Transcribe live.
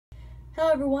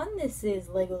Hello everyone, this is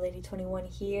Lego Lady 21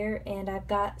 here, and I've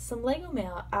got some Lego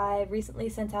mail. I recently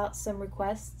sent out some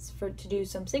requests to do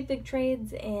some SigFig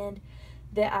trades, and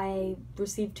that I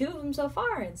received 2 of them so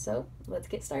far, and so let's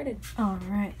get started.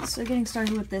 Alright, so getting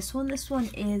started with this one. This one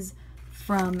is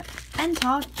from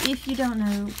EndTalk. If you don't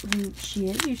know who she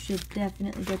is, you should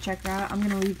definitely go check her out. I'm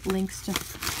going to leave links to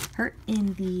her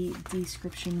in the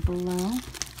description below.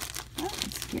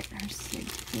 Let's get her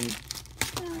SigFig.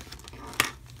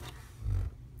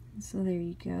 So there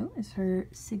you go, is her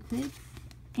SigFig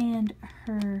and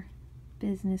her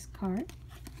business card.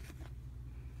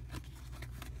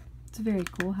 It's very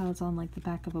cool how it's on like the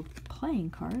back of a playing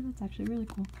card. That's actually really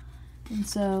cool. And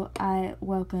so I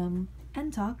welcome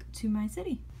EndTalk to my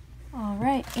city.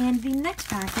 Alright, and the next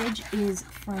package is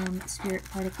from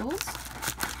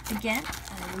SpiritParticles. Again,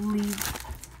 I will leave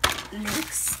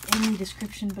links in the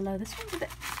description below. This one's a bit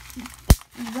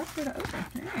rougher to open.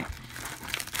 Alright.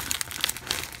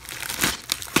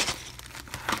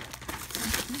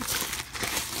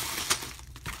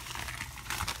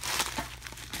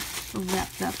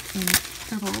 Wrapped up in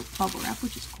purple bubble wrap,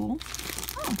 which is cool.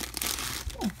 Oh,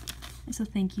 cool. And so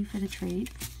thank you for the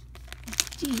trade.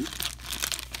 G.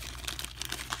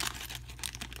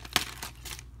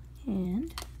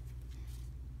 And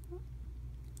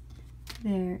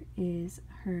there is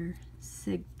her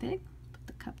SigFig. Put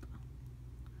the cup.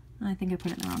 I think I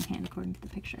put it in the wrong hand according to the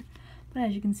picture. But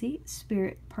as you can see,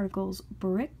 SpiritParticles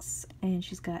Bricks, and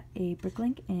she's got a brick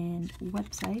link and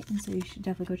website, and so you should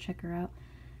definitely go check her out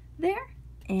there.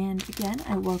 And again,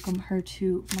 I welcome her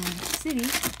to my city.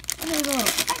 And there's a little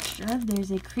extra.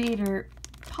 There's a creator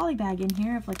poly bag in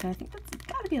here of like, I think that's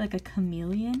got to be like a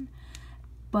chameleon.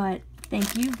 But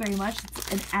thank you very much.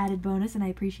 It's an added bonus and I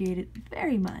appreciate it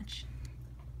very much.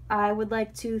 I would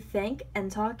like to thank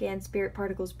EndTalk and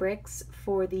SpiritParticles Bricks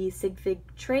for the SigFig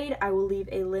trade. I will leave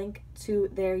a link to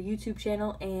their YouTube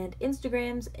channel and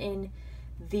Instagrams in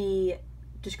the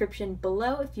description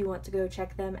below if you want to go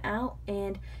check them out.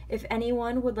 And if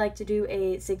anyone would like to do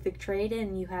a SigFig trade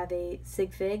and you have a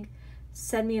SigFig,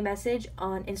 send me a message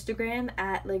on Instagram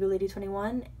at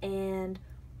LegoLady21 and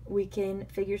we can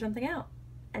figure something out.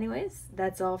 Anyways,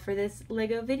 that's all for this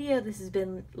Lego video. This has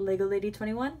been Lego Lady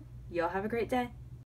 21. Y'all have a great day.